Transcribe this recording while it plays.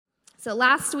So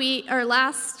last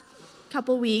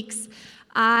couple weeks,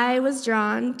 I was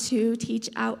drawn to teach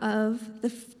out of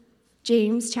the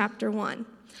James chapter 1.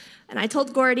 And I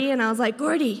told Gordy, and I was like,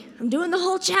 Gordy, I'm doing the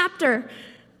whole chapter.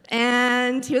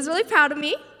 And he was really proud of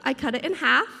me. I cut it in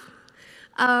half.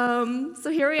 So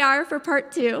here we are for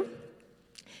part 2.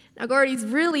 Now Gordy's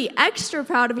really extra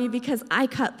proud of me because I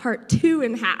cut part 2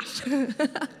 in half.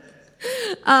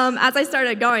 As I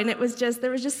started going, there was just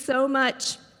so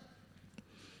much.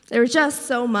 There was just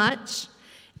so much,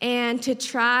 and to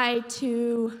try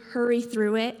to hurry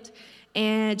through it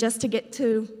and just to get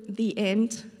to the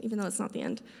end, even though it's not the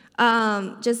end,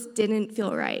 just didn't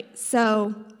feel right.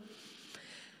 So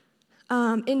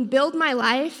in Build My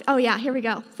Life, here we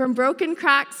go. From broken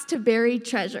cracks to buried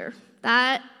treasure.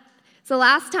 So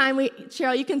last time,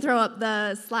 Cheryl, you can throw up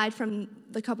the slide from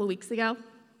the couple weeks ago.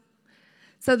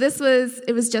 So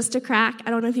it was just a crack.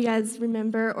 I don't know if you guys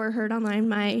remember or heard online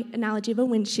my analogy of a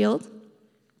windshield.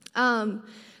 So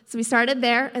we started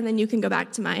there, and then you can go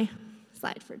back to my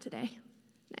slide for today.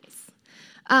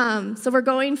 Nice. So we're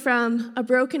going from a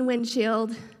broken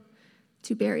windshield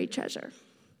to buried treasure.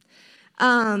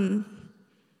 In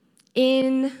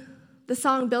the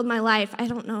song Build My Life, I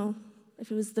don't know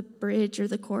if it was the bridge or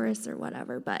the chorus or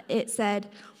whatever, but it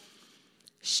said,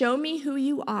 "Show me who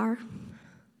you are.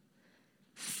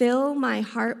 Fill my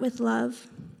heart with love,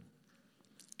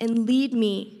 and lead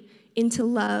me into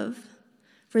love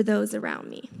for those around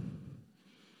me."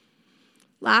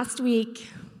 Last week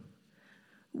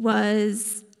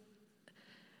was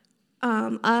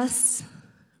us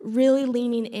really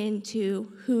leaning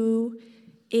into who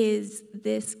is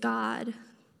this God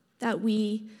that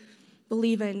we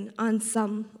believe in on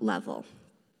some level.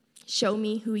 Show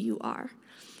me who you are.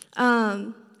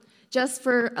 Just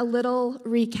for a little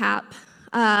recap,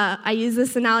 I use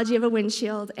this analogy of a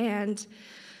windshield, and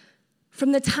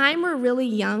from the time we're really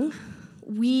young,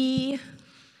 we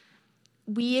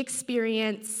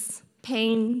experience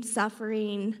pain,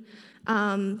 suffering,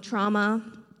 trauma,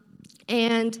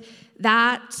 and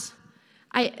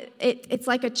it's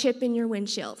like a chip in your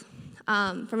windshield.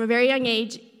 From a very young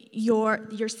age,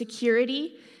 your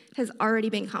security has already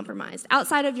been compromised.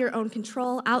 Outside of your own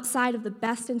control, outside of the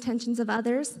best intentions of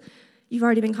others, you've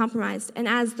already been compromised. And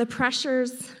as the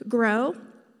pressures grow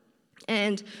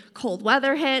and cold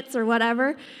weather hits or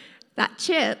whatever, that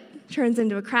chip turns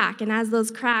into a crack. And as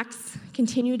those cracks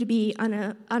continue to be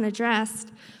unaddressed,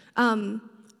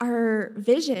 our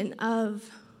vision of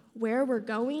where we're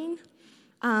going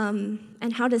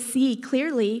and how to see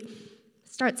clearly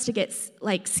starts to get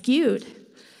skewed.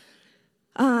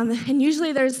 And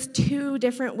usually there's 2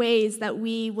 different ways that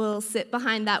we will sit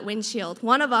behind that windshield.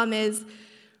 One of them is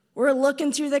we're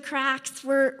looking through the cracks.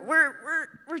 We're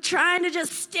trying to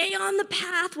just stay on the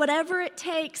path, whatever it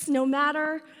takes, no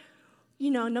matter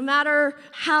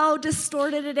how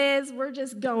distorted it is. We're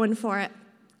just going for it,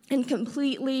 and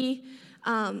completely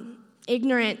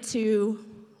ignorant to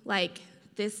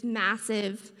this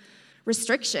massive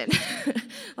restriction.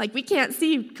 We can't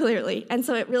see clearly, and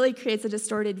so it really creates a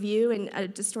distorted view and a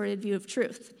distorted view of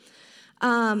truth.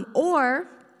 Or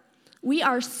we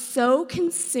are so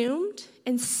consumed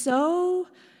and so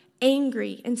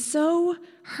angry and so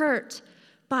hurt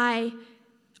by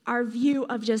our view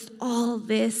of just all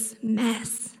this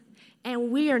mess,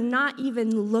 and we are not even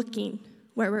looking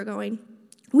where we're going.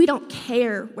 We don't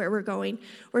care where we're going.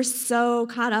 We're so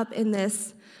caught up in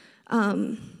this,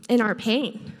 in our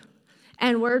pain.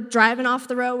 And we're driving off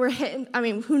the road, we're hitting,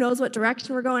 who knows what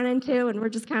direction we're going into, and we're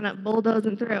just kind of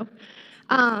bulldozing through.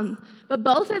 But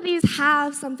both of these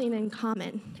have something in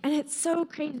common. And it's so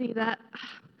crazy that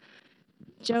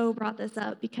Joe brought this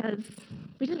up because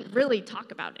we didn't really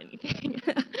talk about anything.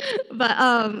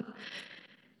 But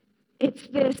it's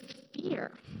this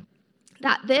fear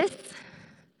that this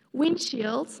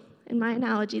windshield, in my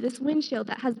analogy, this windshield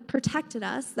that has protected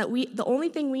us, the only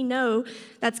thing we know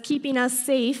that's keeping us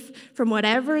safe from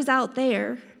whatever is out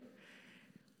there,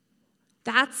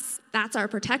 that's our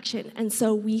protection. And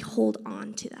so we hold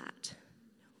on to that.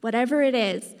 Whatever it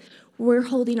is, we're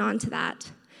holding on to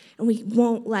that, and we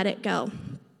won't let it go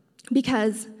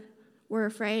because we're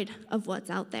afraid of what's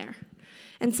out there.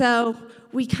 And so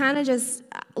we kind of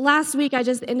last week I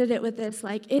just ended it with this,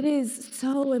 it is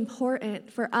so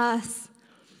important for us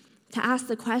to ask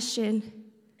the question,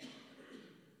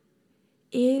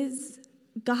 is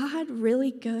God really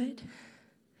good?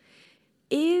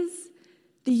 Is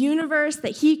the universe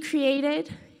that he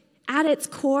created at its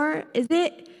core, is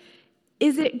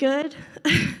it good?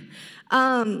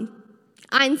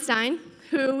 Einstein,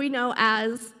 who we know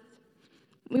as,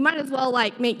 we might as well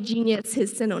make genius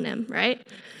his synonym, right?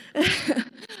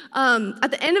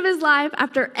 At the end of his life,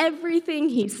 after everything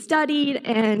he studied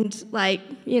and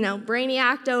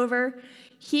brainiac'd over,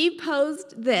 he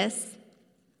posed this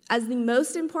as the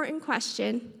most important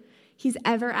question he's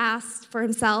ever asked for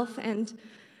himself, and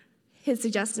his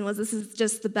suggestion was this is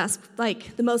just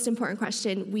the most important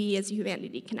question we as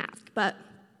humanity can ask. But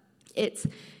it's,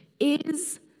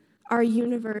 is our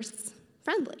universe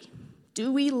friendly?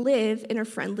 Do we live in a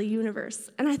friendly universe?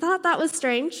 And I thought that was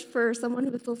strange for someone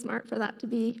who was so smart for that to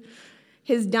be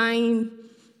his dying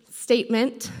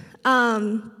statement.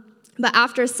 But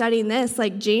after studying this,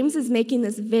 James is making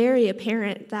this very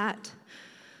apparent that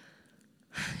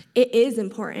it is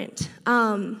important.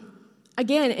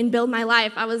 Again, in Build My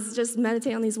Life, I was just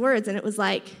meditating on these words, and it was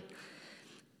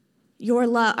your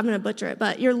love, I'm going to butcher it,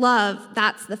 but your love,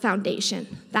 that's the foundation.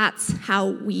 That's how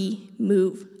we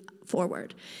move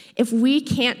forward. If we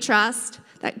can't trust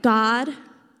that God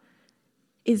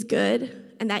is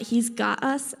good and that he's got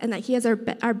us and that he has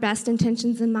our best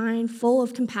intentions in mind, full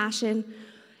of compassion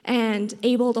and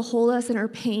able to hold us in our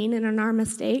pain and in our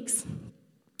mistakes,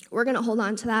 we're going to hold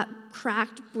on to that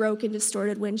cracked, broken,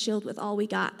 distorted windshield with all we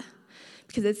got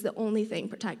because it's the only thing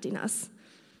protecting us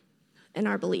in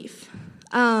our belief.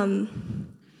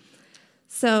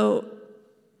 So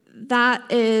that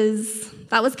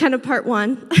was kind of part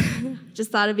one.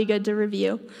 Just thought it'd be good to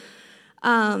review.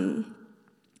 But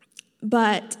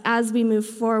as we move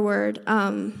forward,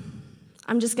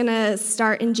 I'm just going to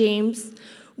start in James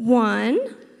 1,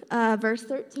 verse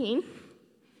 13.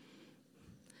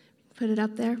 Put it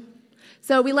up there.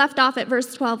 So we left off at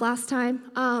verse 12 last time.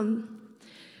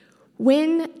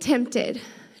 When tempted,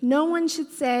 no one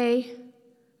should say,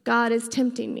 God is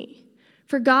tempting me.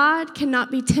 For God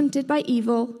cannot be tempted by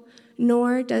evil,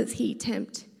 nor does he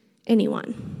tempt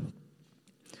anyone.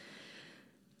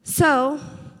 So,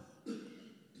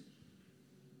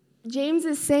 James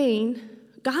is saying,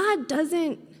 God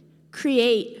doesn't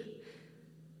create,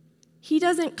 he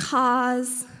doesn't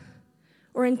cause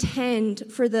or intend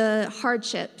for the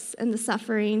hardships and the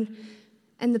suffering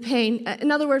and the pain.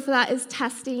 Another word for that is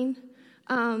testing.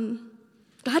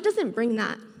 God doesn't bring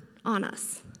that on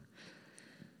us.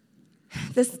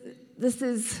 This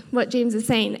is what James is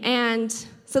saying. And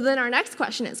so then our next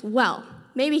question is, well,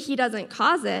 maybe he doesn't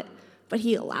cause it, but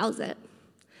he allows it.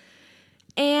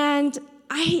 And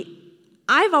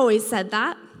I've always said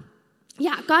that.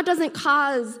 Yeah, God doesn't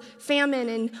cause famine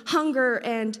and hunger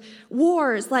and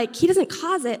wars. He doesn't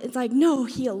cause it. It's no,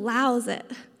 he allows it.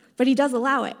 But he does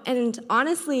allow it. And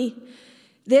honestly,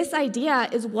 this idea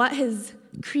is what has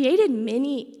created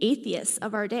many atheists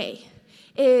of our day,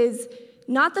 is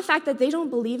not the fact that they don't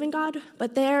believe in God,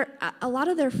 but a lot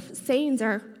of their sayings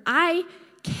are, I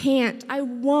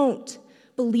won't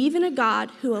believe in a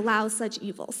God who allows such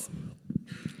evils.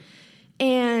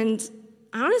 And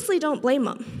I honestly don't blame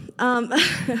them.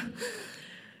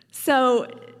 So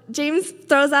James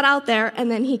throws that out there,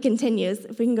 and then he continues.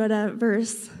 If we can go to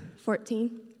verse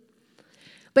 14.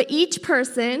 But each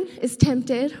person is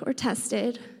tempted or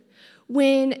tested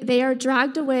when they are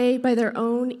dragged away by their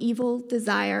own evil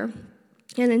desire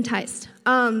and enticed.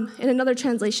 In another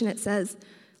translation, it says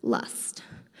lust.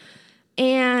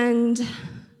 And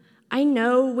I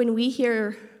know when we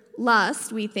hear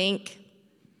lust, we think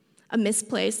a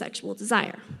misplaced sexual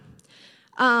desire.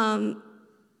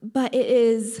 But it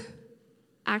is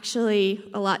actually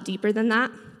a lot deeper than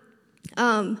that.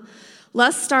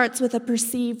 Lust starts with a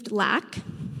perceived lack.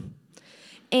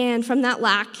 And from that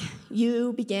lack,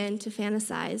 you begin to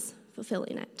fantasize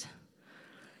fulfilling it.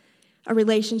 A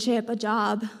relationship, a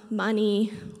job,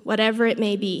 money, whatever it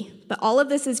may be. But all of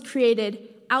this is created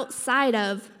outside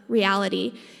of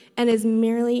reality and is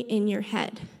merely in your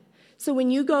head. So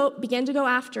when you begin to go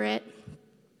after it,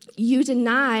 you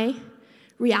deny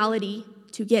reality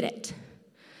to get it.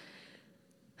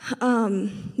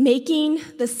 Making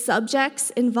the subjects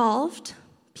involved,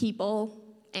 people,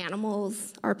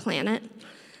 animals, our planet,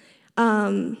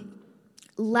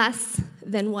 less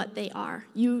than what they are.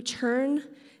 You turn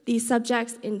these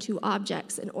subjects into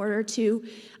objects in order to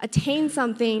attain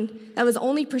something that was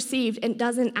only perceived and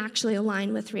doesn't actually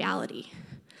align with reality.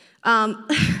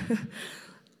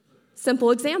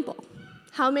 Simple example.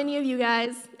 How many of you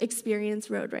guys experience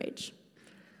road rage?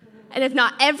 And if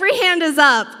not, every hand is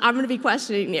up. I'm going to be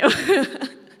questioning you.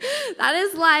 That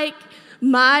is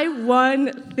my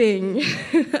one thing.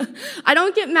 I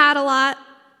don't get mad a lot,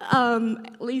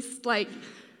 at least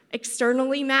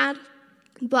externally mad,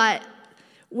 but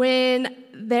when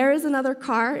there is another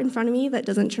car in front of me that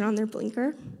doesn't turn on their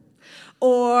blinker,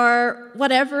 or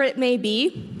whatever it may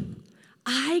be,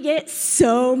 I get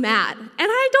so mad, and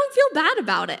I don't feel bad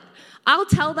about it. I'll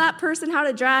tell that person how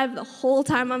to drive the whole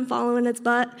time I'm following its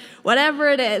butt, whatever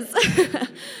it is.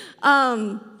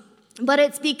 But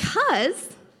it's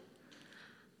because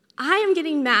I am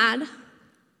getting mad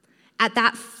at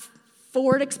that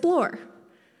Ford Explorer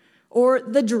or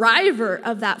the driver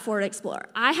of that Ford Explorer.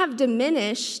 I have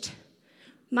diminished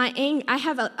my anger. I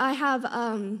have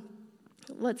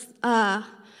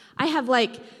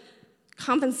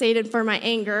compensated for my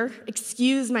anger,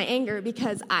 excused my anger,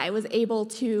 because I was able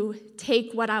to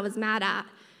take what I was mad at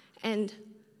and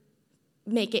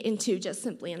make it into just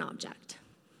simply an object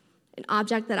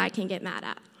that I can get mad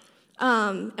at.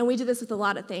 And we do this with a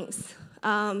lot of things.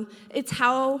 It's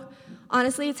how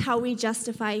we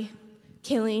justify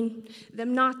killing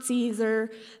them Nazis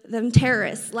or them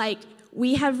terrorists. Like,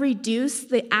 we have reduced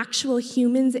the actual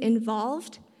humans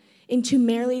involved into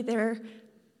merely their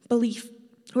belief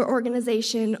or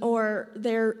organization or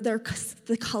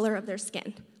the color of their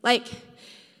skin. Like,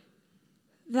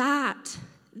 that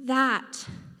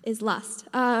is lust.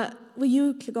 Will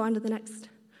you go on to the next?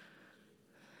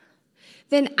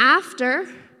 Then after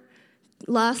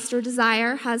lust or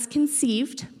desire has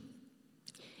conceived,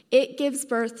 it gives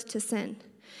birth to sin.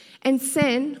 And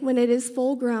sin, when it is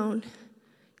full grown,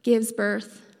 gives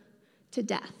birth to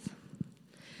death.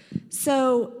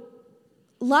 So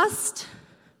lust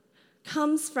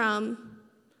comes from,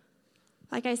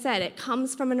 like I said, it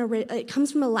comes from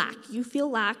a lack. You feel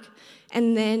lack,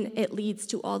 and then it leads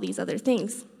to all these other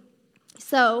things.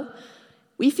 So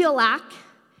we feel lack,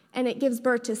 and it gives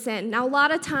birth to sin. Now, a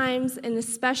lot of times, and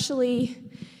especially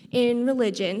in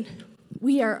religion,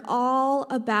 we are all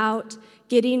about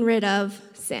getting rid of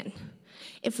sin.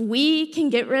 If we can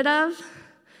get rid of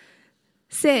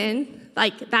sin,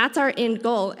 that's our end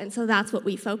goal, and so that's what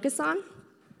we focus on.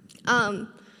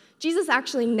 Jesus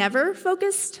actually never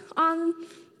focused on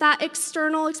that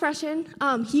external expression.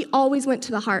 He always went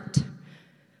to the heart.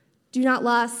 Do not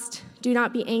lust, do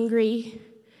not be angry.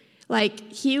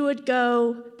 He would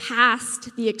go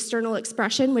past the external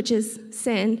expression, which is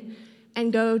sin,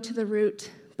 and go to the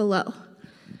root below.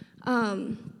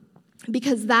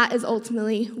 Because that is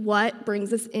ultimately what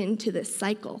brings us into this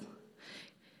cycle.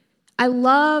 I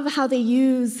love how they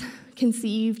use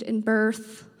conceived and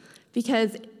birth,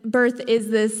 because birth is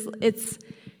this,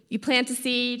 you plant a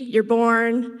seed, you're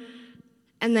born,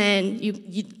 and then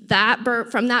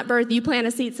from that birth, you plant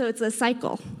a seed, so it's a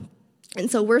cycle. And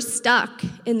so we're stuck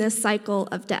in this cycle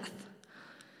of death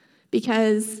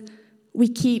because we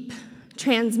keep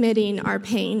transmitting our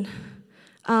pain.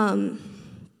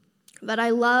 But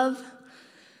I love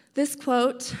this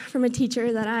quote from a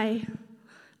teacher that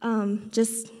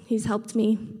he's helped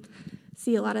me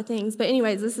see a lot of things. But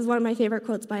anyways, this is one of my favorite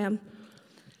quotes by him.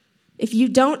 If you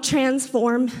don't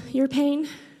transform your pain,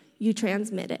 you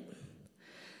transmit it.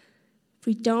 If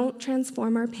we don't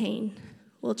transform our pain,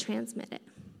 we'll transmit it.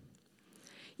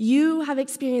 You have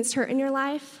experienced hurt in your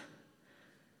life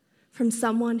from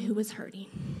someone who was hurting,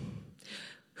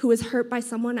 who was hurt by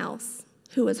someone else,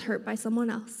 who was hurt by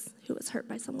someone else, who was hurt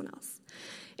by someone else.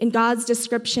 In God's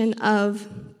description of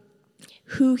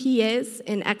who he is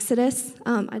in Exodus,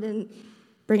 I didn't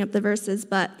bring up the verses,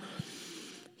 but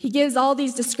he gives all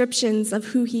these descriptions of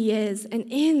who he is and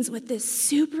ends with this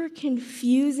super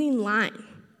confusing line.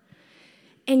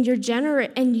 And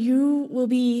you will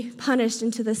be punished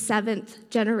into the 7th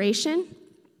generation.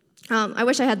 I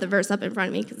wish I had the verse up in front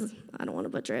of me because I don't want to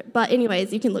butcher it. But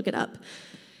anyways, you can look it up.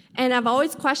 And I've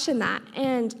always questioned that.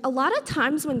 And a lot of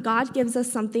times when God gives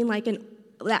us something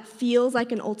that feels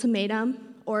like an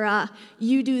ultimatum, or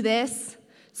you do this,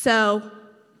 so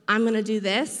I'm going to do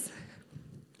this,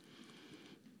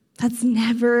 that's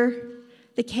never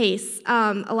the case.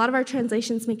 A lot of our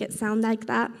translations make it sound like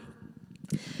that.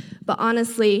 But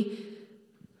honestly,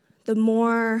 the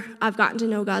more I've gotten to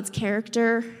know God's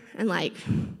character and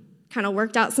kind of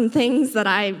worked out some things that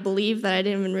I believe that I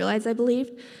didn't even realize I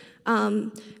believed,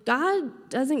 God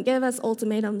doesn't give us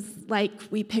ultimatums like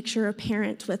we picture a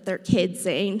parent with their kids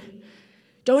saying,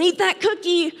 don't eat that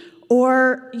cookie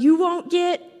or you won't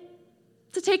get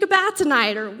to take a bath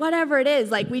tonight or whatever it is.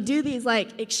 We do these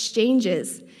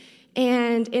exchanges.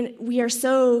 And we are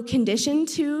so conditioned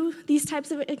to these types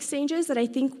of exchanges that I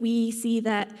think we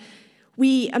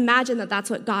imagine that that's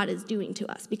what God is doing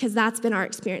to us, because that's been our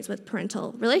experience with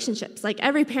parental relationships.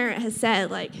 Every parent has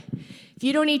said, if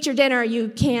you don't eat your dinner, you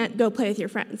can't go play with your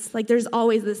friends. There's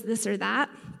always this or that.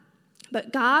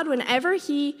 But God, whenever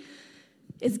he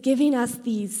is giving us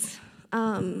these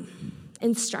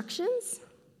instructions,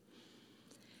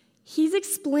 he's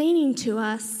explaining to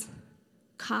us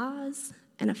cause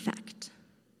and effect.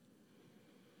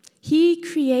 He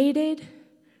created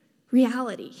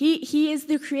reality. He is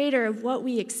the creator of what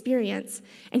we experience,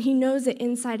 and he knows it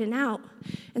inside and out.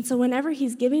 And so whenever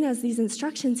he's giving us these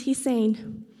instructions, he's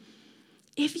saying,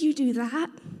 if you do that,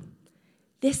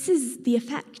 this is the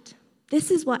effect.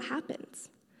 This is what happens.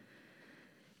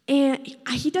 And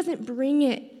he doesn't bring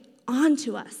it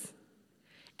onto us.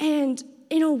 And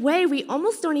in a way, we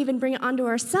almost don't even bring it onto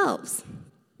ourselves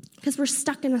because we're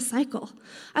stuck in a cycle.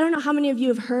 I don't know how many of you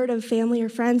have heard of family or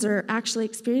friends or actually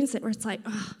experienced it where it's like,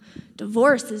 oh,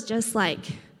 divorce is just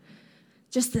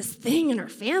this thing in our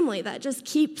family that just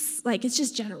keeps, it's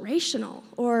just generational.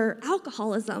 Or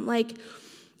alcoholism,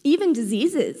 even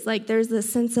diseases, there's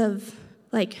this sense of,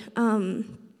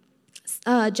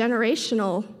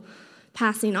 generational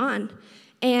passing on.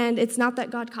 And it's not that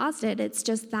God caused it, it's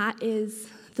just that is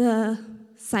the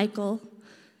cycle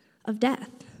of death.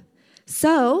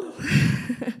 So,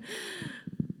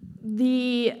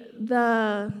 the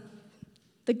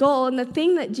goal and the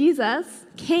thing that Jesus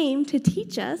came to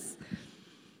teach us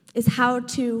is how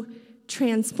to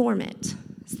transform it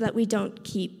so that we don't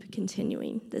keep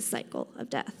continuing this cycle of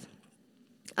death.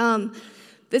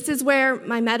 This is where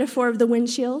my metaphor of the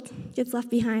windshield gets left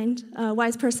behind. A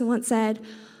wise person once said,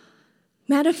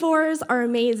 metaphors are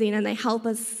amazing and they help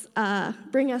us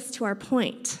bring us to our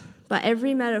point, but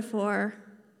every metaphor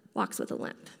walks with a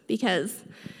limp because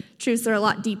truths are a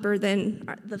lot deeper than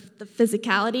the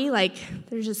physicality.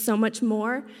 There's just so much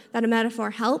more that a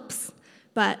metaphor helps,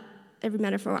 but every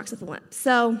metaphor walks with a limp.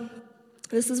 So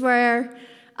this is where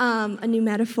a new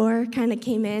metaphor kind of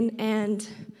came in. And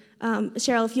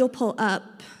Cheryl, if you'll pull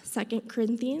up 2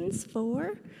 Corinthians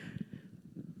 4.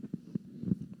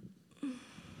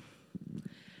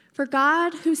 For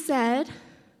God who said,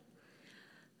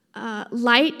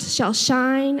 light shall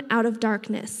shine out of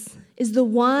darkness, is the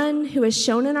one who has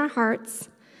shown in our hearts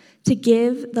to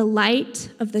give the light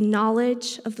of the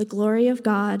knowledge of the glory of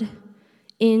God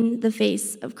in the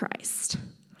face of Christ.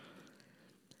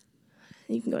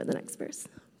 You can go to the next verse.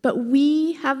 But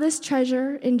we have this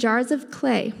treasure in jars of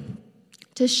clay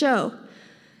to show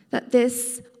that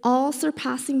this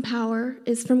all-surpassing power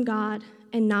is from God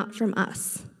and not from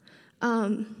us.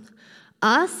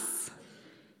 Us,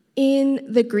 in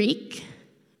the Greek,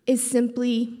 is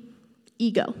simply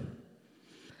ego.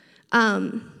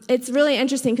 It's really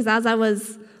interesting because as I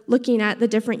was looking at the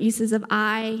different uses of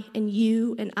I and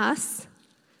you and us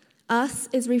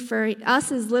is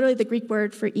literally the Greek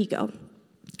word for ego.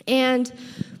 And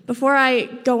before I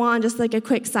go on, just a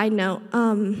quick side note,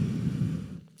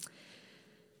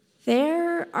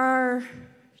 there are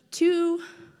two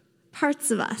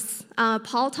parts of us.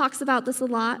 Paul talks about this a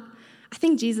lot. I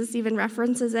think Jesus even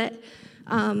references it.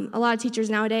 A lot of teachers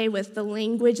nowadays, with the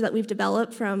language that we've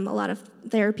developed from a lot of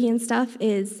therapy and stuff,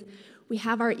 is we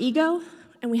have our ego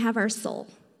and we have our soul,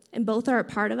 and both are a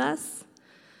part of us.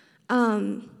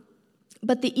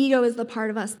 But the ego is the part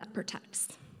of us that protects.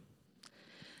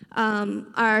 One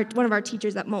of our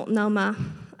teachers at Multnomah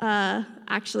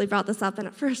actually brought this up, and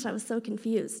at first I was so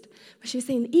confused. But she was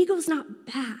saying, the ego's not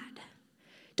bad.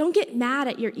 Don't get mad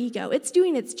at your ego. It's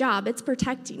doing its job. It's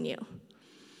protecting you.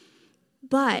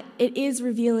 But it is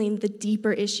revealing the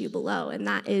deeper issue below, and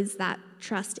that is that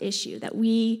trust issue that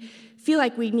we feel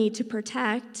like we need to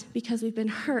protect because we've been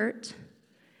hurt.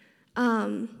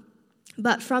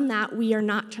 But from that, we are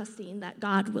not trusting that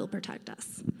God will protect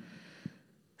us.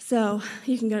 So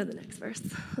you can go to the next verse.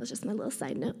 That was just my little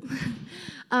side note.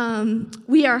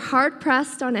 We are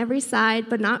hard-pressed on every side,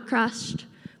 but not crushed,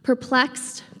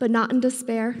 perplexed, but not in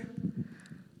despair,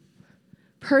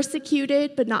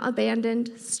 persecuted, but not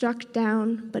abandoned, struck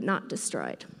down, but not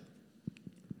destroyed.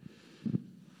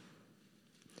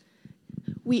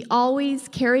 We always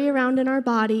carry around in our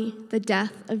body the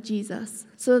death of Jesus,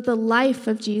 so that the life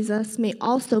of Jesus may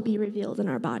also be revealed in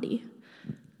our body.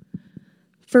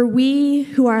 For we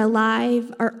who are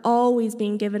alive are always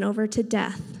being given over to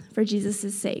death for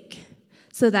Jesus' sake,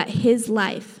 so that his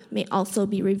life may also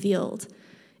be revealed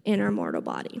in our mortal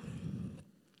body.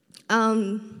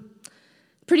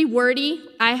 Pretty wordy.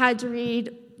 I had to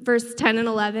read verse 10 and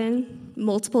 11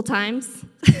 multiple times.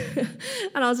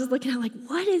 And I was just looking at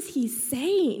what is he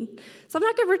saying? So I'm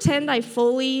not going to pretend I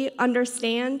fully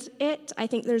understand it. I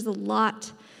think there's a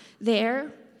lot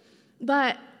there.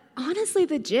 But honestly,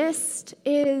 the gist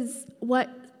is what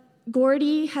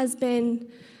Gordy has been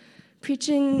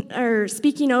preaching or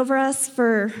speaking over us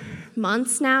for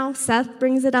months now. Seth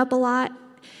brings it up a lot.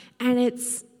 And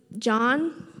it's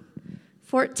John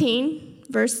 14,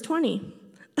 verse 20.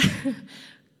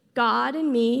 God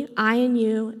and me, I and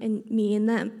you, and me and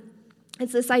them.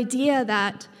 It's this idea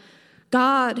that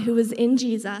God, who is in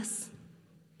Jesus,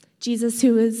 Jesus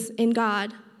who is in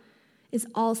God, is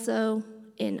also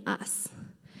in us.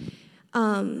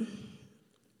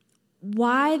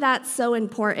 Why that's so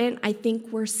important, I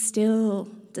think we're still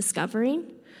discovering.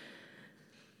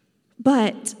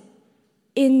 But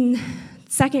in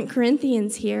 2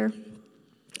 Corinthians here,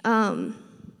 I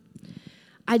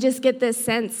just get this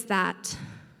sense that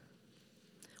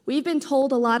we've been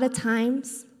told a lot of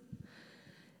times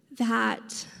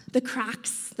that the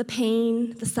cracks, the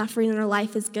pain, the suffering in our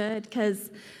life is good because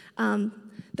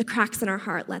the cracks in our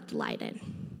heart let the light in.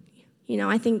 You know,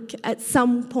 I think at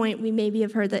some point we maybe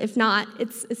have heard that. If not,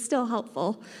 it's still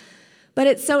helpful. But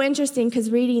it's so interesting because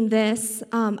reading this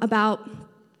about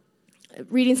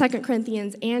reading 2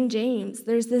 Corinthians and James,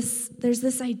 there's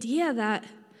this idea that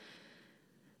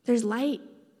there's light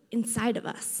inside of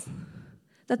us,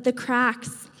 that the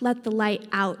cracks let the light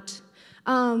out.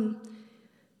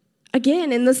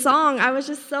 Again, in the song, I was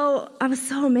so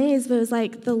amazed, but it was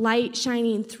like the light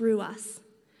shining through us,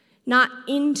 not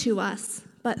into us,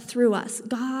 but through us.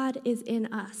 God is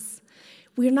in us.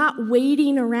 We're not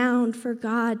waiting around for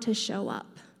God to show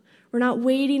up. We're not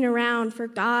waiting around for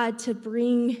God to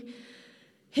bring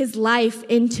his life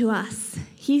into us.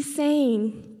 He's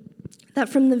saying that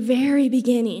from the very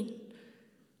beginning,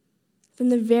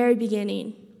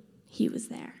 he was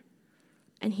there.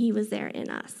 And he was there in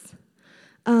us.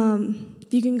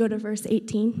 If you can go to verse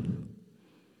 18.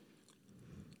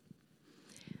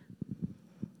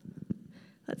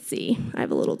 Let's see. I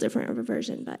have a little different of a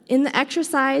version. But in the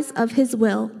exercise of his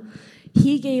will,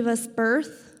 he gave us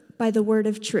birth by the word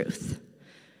of truth.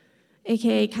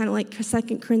 AKA kind of like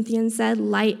 2 Corinthians said,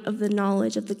 light of the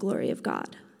knowledge of the glory of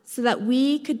God. So that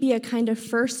we could be a kind of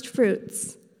first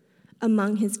fruits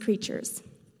among his creatures.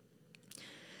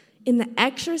 In the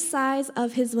exercise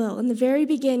of his will, in the very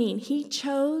beginning, he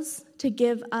chose to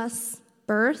give us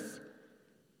birth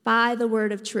by the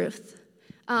word of truth.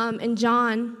 In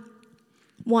John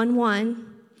 1:1,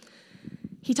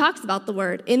 he talks about the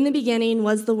word. In the beginning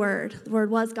was the Word. The Word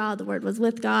was God. The Word was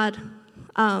with God.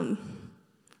 I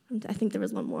think there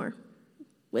was one more,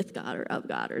 with God or of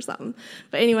God or something.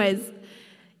 But anyways,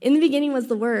 in the beginning was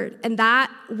the Word. And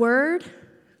that word,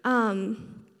 I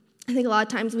think a lot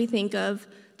of times we think of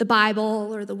the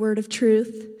Bible or the word of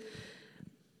truth.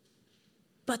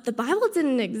 But the Bible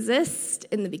didn't exist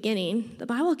in the beginning. The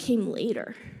Bible came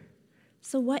later.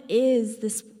 So what is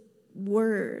this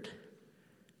word?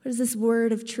 What is this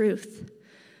word of truth?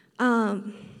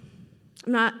 I'm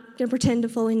not going to pretend to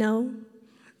fully know,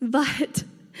 but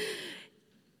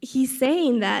he's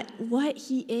saying that what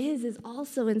he is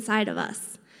also inside of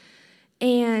us.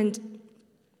 And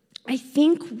I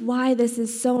think why this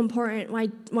is so important,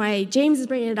 why James is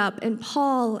bringing it up, and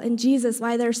Paul and Jesus,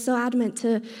 why they're so adamant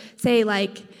to say,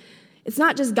 like, it's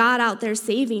not just God out there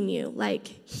saving you, like,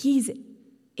 he's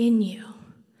in you.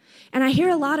 And I hear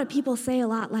a lot of people say a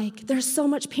lot, like, there's so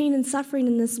much pain and suffering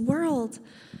in this world.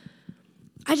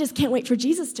 I just can't wait for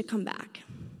Jesus to come back.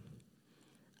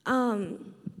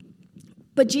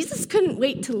 But Jesus couldn't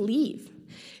wait to leave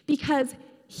because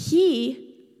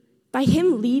by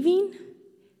him leaving,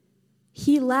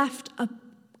 he left a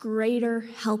greater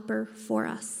helper for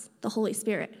us, the Holy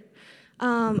Spirit.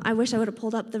 I wish I would have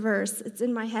pulled up the verse. It's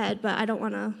in my head, but I don't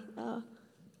want to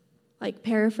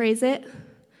paraphrase it.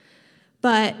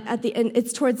 But at the end,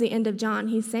 it's towards the end of John.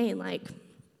 He's saying, like,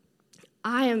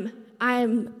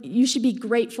 you should be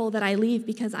grateful that I leave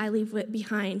because I leave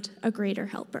behind a greater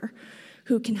helper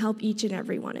who can help each and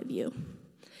every one of you.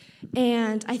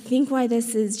 And I think why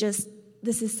this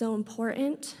is so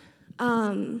important.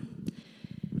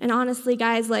 And honestly,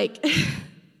 guys, like,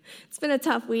 it's been a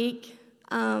tough week.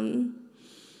 And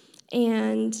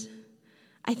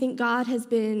I think God has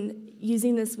been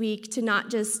using this week to not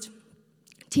just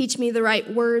teach me the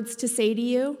right words to say to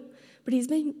you, but he's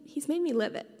made me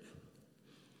live it.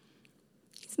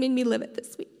 He's made me live it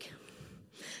this week.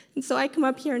 And so I come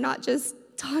up here not just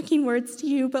talking words to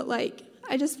you, but, like,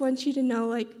 I just want you to know,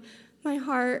 like, my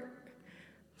heart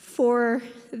for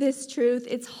this truth.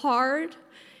 It's hard.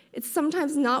 It's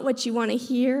sometimes not what you want to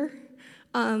hear.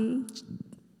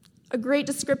 A great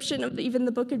description of even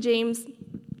the book of James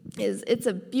is it's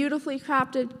a beautifully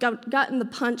crafted gut in the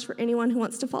punch for anyone who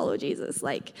wants to follow Jesus.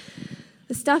 Like,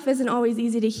 the stuff isn't always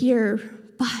easy to hear,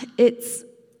 but it's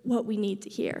what we need to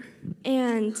hear.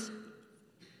 And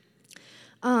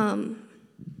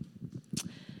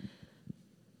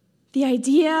the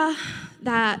idea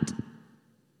that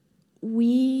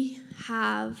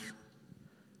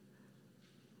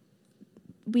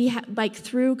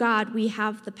through God, we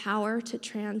have the power to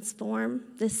transform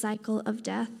this cycle of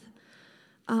death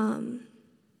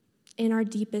in our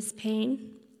deepest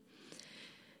pain.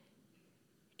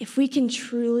 If we can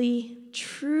truly,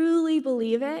 truly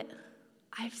believe it,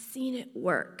 I've seen it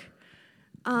work.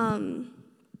 And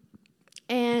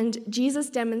Jesus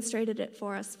demonstrated it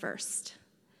for us first.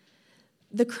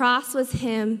 The cross was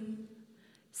him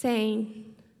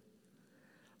saying,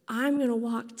 I'm going to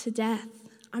walk to death.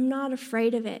 I'm not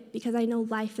afraid of it because I know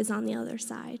life is on the other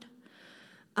side.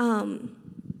 And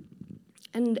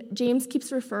James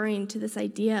keeps referring to this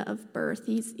idea of birth.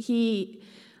 He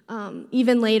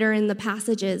even later in the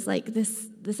passages, like this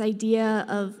idea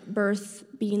of birth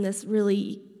being this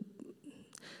really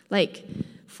like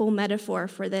full metaphor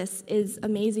for this is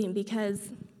amazing, because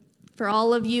for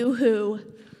all of you who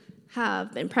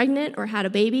have been pregnant or had a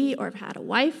baby or have had a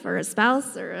wife or a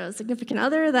spouse or a significant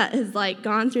other that has like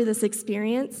gone through this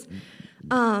experience,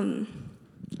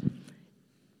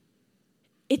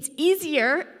 it's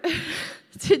easier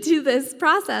to do this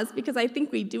process because I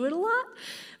think we do it a lot,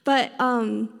 but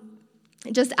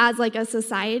just as like a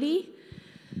society.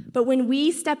 But when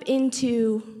we step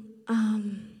into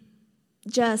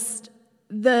just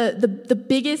the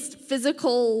biggest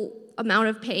physical amount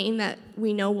of pain that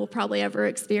we know we'll probably ever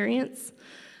experience,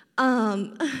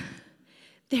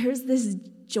 there's this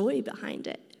joy behind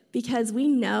it, because we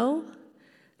know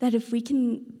that if we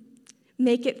can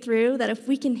make it through, that if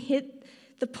we can hit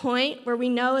the point where we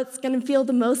know it's going to feel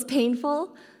the most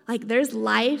painful, like there's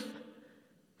life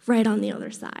right on the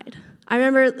other side. I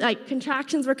remember like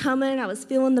contractions were coming, I was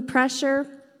feeling the pressure.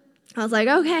 I was like,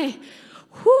 okay,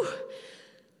 whew,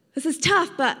 this is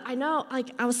tough, but I know, like,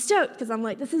 I was stoked because I'm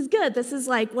like, this is good. This is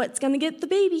like what's going to get the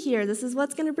baby here. This is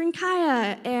what's going to bring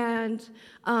Kaya. And,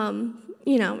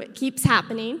 it keeps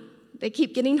happening. They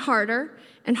keep getting harder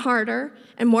and harder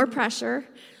and more pressure.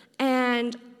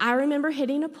 And I remember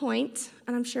hitting a point,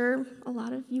 and I'm sure a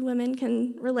lot of you women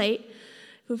can relate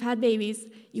who've had babies.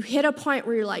 You hit a point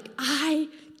where you're like, I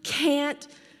can't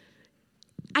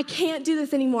do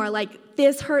this anymore. Like,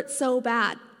 this hurts so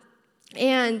bad.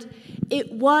 And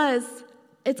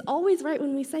it's always right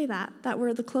when we say that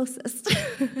we're the closest.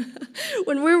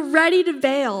 When we're ready to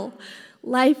bail,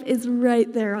 life is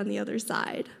right there on the other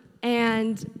side,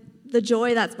 and the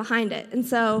joy that's behind it. And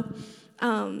so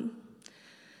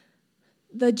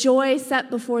the joy set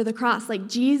before the cross, like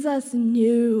Jesus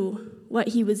knew what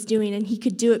he was doing, and he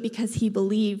could do it because he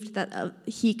believed that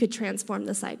he could transform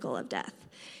the cycle of death.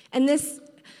 And this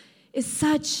is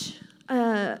such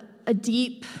a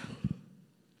deep,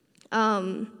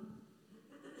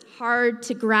 hard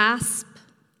to grasp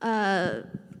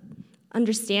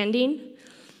understanding,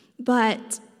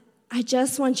 but I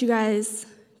just want you guys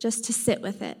just to sit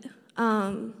with it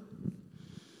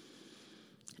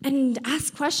and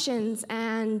ask questions.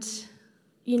 And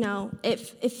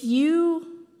if you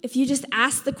just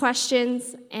ask the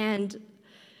questions and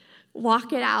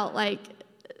walk it out, like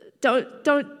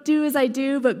don't do as I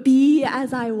do, but be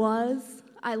as I was.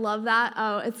 I love that.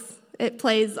 It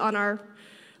plays on our,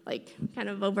 like, kind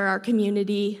of over our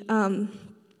community in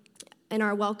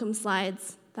our welcome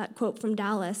slides, that quote from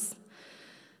Dallas,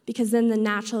 because then the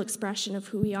natural expression of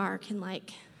who we are can,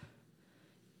 like,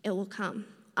 it will come.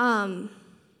 I'm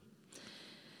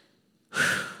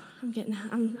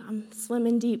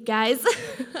swimming deep, guys.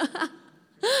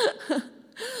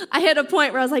 I hit a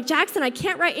point where I was like, Jackson, I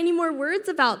can't write any more words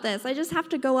about this. I just have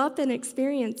to go up and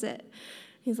experience it.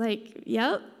 He's like,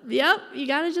 yep, you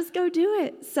got to just go do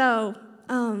it. So,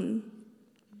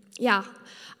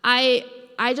 I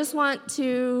just want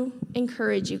to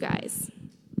encourage you guys,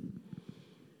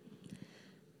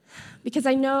 because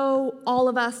I know all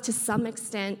of us, to some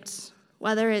extent,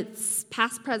 whether it's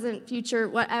past, present, future,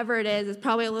 whatever it is, it's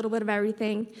probably a little bit of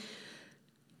everything,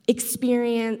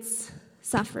 experience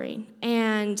suffering.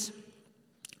 And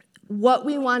what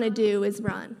we want to do is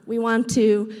run. We want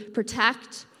to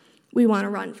protect. We want to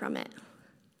run from it.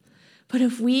 But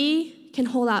if we can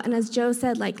hold out, and as Joe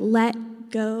said, like, let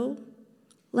go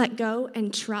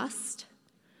and trust.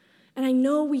 And I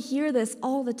know we hear this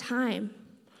all the time,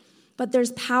 but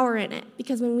there's power in it,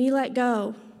 because when we let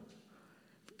go,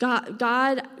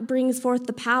 God brings forth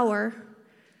the power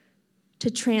to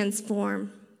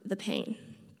transform the pain.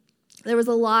 There was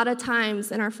a lot of times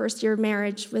in our first year of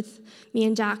marriage with me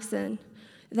and Jackson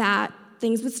that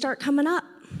things would start coming up.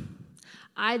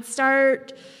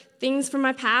 Things from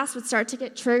my past would start to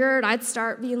get triggered. I'd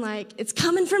start being like, it's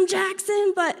coming from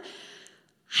Jackson, but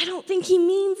I don't think he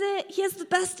means it. He has the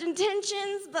best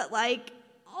intentions, but like,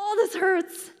 all this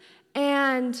hurts.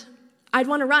 And I'd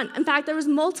want to run. In fact, there was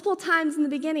multiple times in the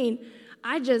beginning,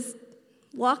 I'd just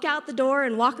walk out the door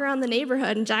and walk around the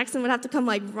neighborhood, and Jackson would have to come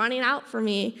like running out for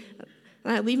me.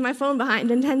 And I'd leave my phone behind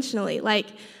intentionally. Like,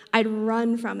 I'd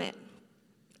run from it.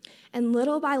 And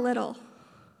little by little,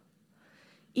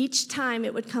 each time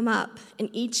it would come up, and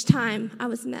each time I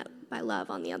was met by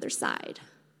love on the other side.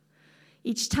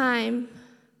 Each time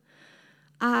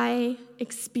I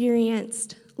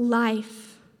experienced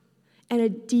life and a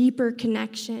deeper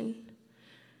connection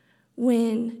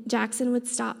when Jackson would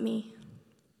stop me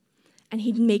and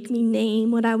he'd make me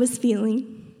name what I was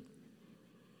feeling.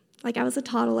 Like I was a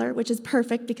toddler, which is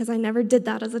perfect because I never did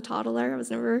that as a toddler. It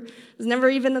was never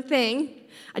even a thing.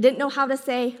 I didn't know how to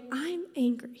say, I'm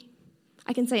angry.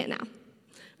 I can say it now.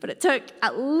 But it took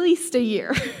at least a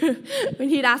year when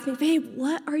he'd ask me, babe,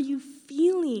 what are you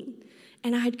feeling?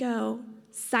 And I'd go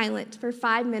silent for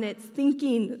 5 minutes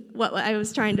thinking what I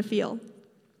was trying to feel.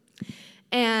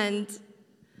 And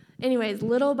anyways,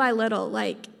 little by little,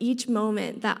 like each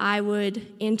moment that I would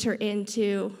enter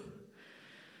into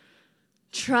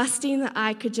trusting that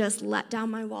I could just let down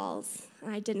my walls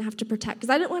and I didn't have to protect, because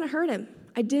I didn't want to hurt him.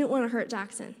 I didn't want to hurt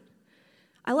Jackson.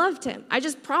 I loved him. I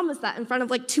just promised that in front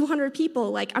of like 200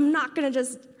 people. Like, I'm not going to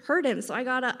just hurt him, so I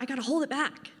gotta hold it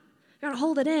back. I gotta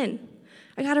hold it in.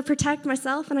 I gotta protect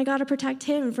myself, and I gotta protect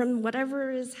him from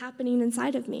whatever is happening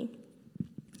inside of me.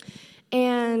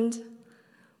 And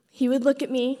he would look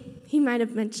at me. He might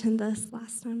have mentioned this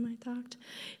last time I talked,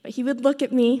 but he would look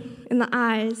at me in the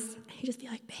eyes, and he'd just be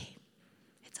like, babe,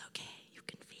 it's okay. You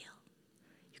can feel.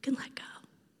 You can let go.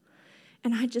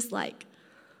 And I just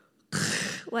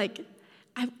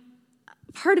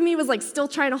part of me was like still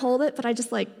trying to hold it, but I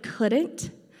just like couldn't.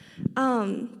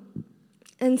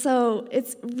 And so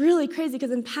it's really crazy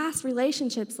because in past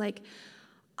relationships, like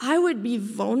I would be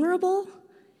vulnerable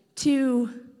to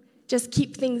just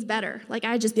keep things better. Like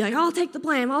I'd just be like, I'll take the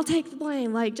blame,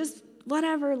 like just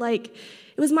whatever, like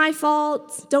it was my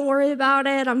fault, don't worry about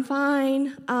it, I'm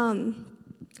fine.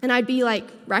 And I'd be like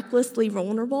recklessly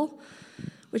vulnerable,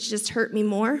 which just hurt me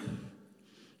more.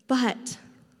 But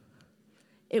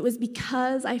it was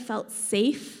because I felt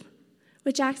safe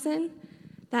with Jackson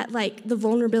that like the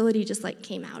vulnerability just like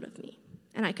came out of me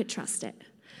and I could trust it.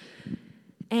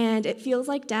 And it feels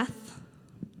like death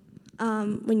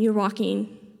when you're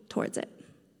walking towards it.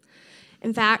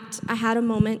 In fact, I had a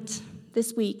moment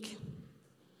this week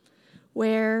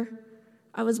where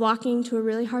I was walking to a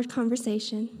really hard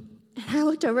conversation and I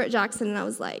looked over at Jackson and I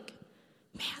was like,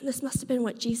 man, this must have been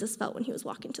what Jesus felt when he was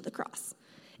walking to the cross.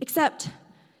 Except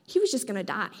he was just gonna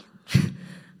die.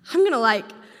 I'm gonna like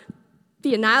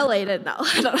be annihilated. No,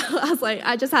 I don't know.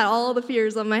 I just had all the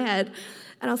fears on my head.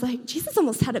 And I was like, Jesus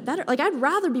almost had it better. Like, I'd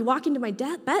rather be walking to my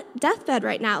deathbed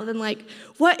right now than like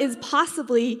what is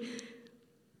possibly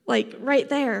like right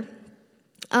there.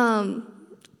 And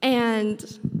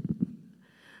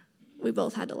we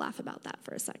both had to laugh about that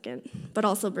for a second, but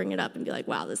also bring it up and be like,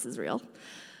 wow, this is real.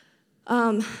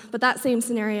 But that same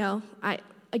scenario,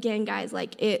 again, guys,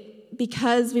 like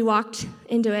because we walked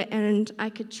into it and I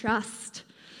could trust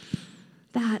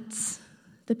that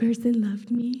the person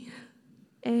loved me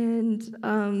and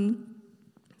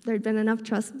there'd been enough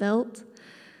trust built,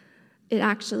 it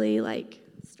actually like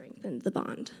strengthened the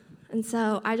bond. And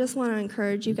so I just want to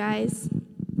encourage you guys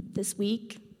this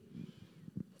week,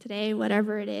 today,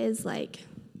 whatever it is, like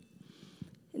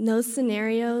in those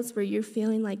scenarios where you're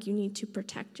feeling like you need to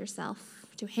protect yourself,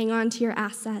 to hang on to your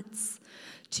assets,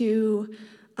 to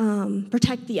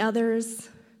protect the others,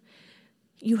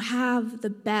 you have the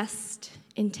best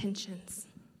intentions.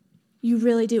 You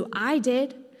really do. I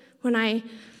did when I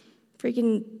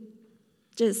freaking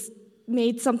just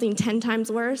made something 10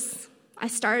 times worse. I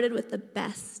started with the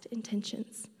best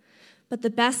intentions. But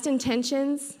the best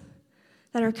intentions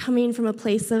that are coming from a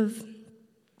place of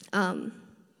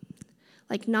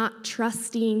like not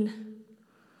trusting,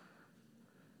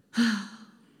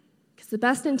 because the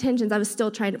best intentions, I was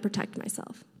still trying to protect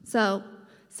myself. So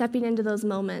stepping into those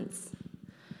moments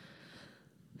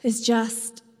is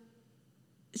just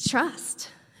trust.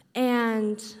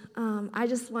 And I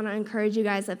just want to encourage you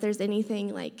guys, if there's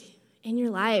anything like in your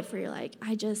life where you're like,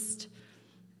 I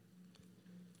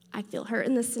feel hurt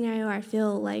in this scenario, or I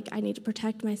feel like I need to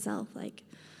protect myself, like,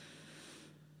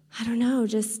 I don't know,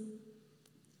 just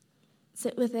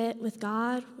sit with it, with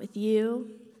God, with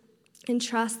you, and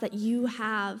trust that you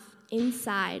have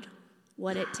inside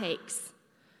what it takes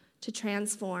to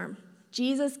transform.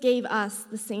 Jesus gave us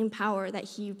the same power that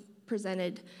he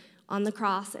presented on the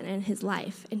cross and in his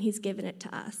life, and he's given it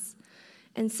to us.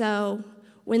 And so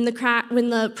when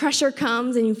the pressure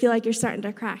comes and you feel like you're starting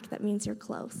to crack, that means you're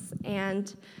close.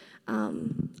 And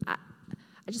I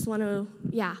just want to,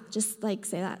 just like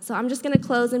say that. So I'm just going to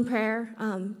close in prayer.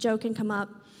 Joe can come up.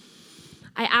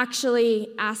 I actually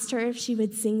asked her if she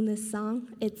would sing this song.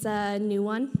 It's a new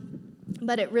one,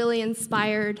 but it really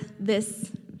inspired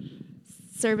this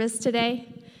service today.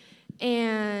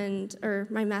 Or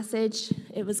my message,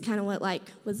 it was kind of what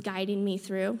was guiding me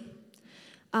through.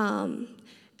 And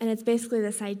it's basically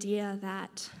this idea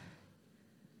that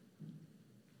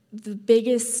the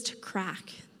biggest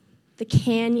crack, the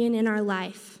canyon in our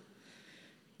life,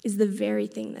 is the very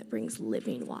thing that brings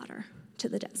living water to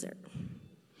the desert.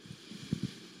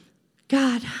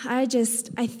 God, I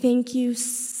thank you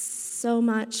so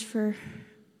much for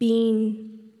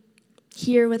being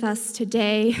here with us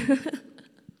today.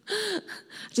 I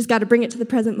just got to bring it to the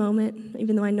present moment,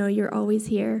 even though I know you're always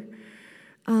here.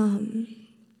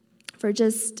 For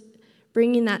just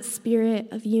bringing that spirit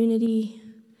of unity,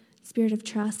 spirit of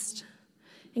trust.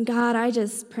 And God, I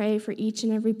just pray for each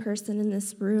and every person in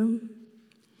this room,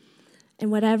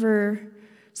 and whatever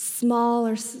small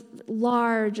or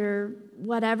large or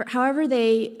whatever, however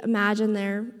they imagine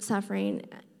their suffering.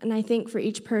 And I think for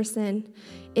each person,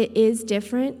 it is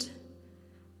different,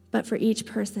 but for each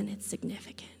person, it's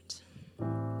significant.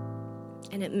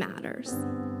 And it matters.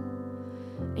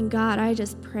 And God, I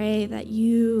just pray that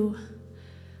you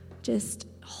just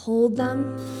hold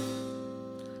them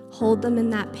in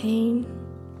that pain,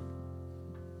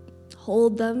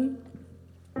 hold them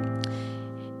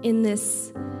in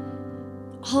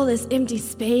all this empty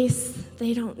space.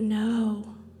 They don't know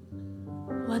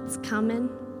what's coming.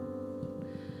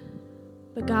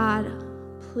 But God,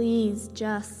 please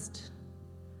just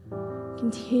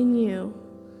continue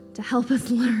to help us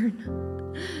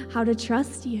learn how to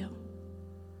trust you.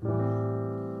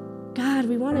 God,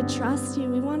 we want to trust you.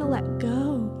 We want to let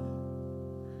go.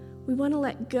 We want to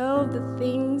let go of the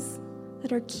things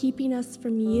that are keeping us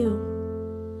from you.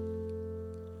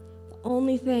 The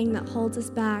only thing that holds us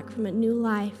back from a new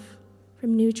life,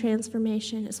 from new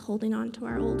transformation, is holding on to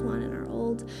our old one and our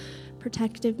old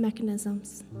protective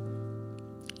mechanisms.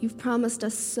 You've promised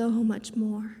us so much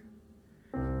more.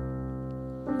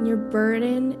 And your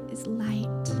burden is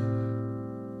light.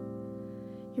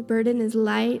 Your burden is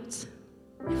light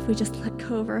if we just let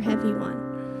go of our heavy one.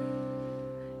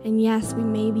 And yes, we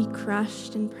may be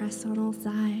crushed and pressed on all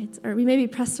sides, or we may be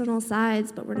pressed on all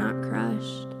sides, but we're not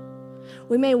crushed.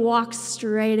 We may walk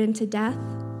straight into death,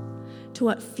 to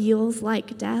what feels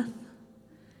like death,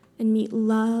 and meet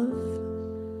love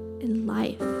and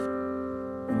life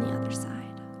on the other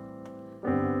side.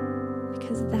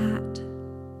 Because that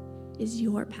is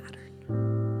your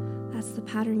pattern. That's the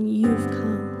pattern you've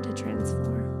come to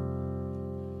transform.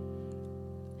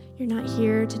 You're not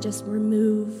here to just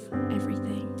remove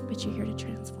everything, but you're here to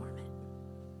transform it.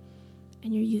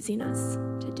 And you're using us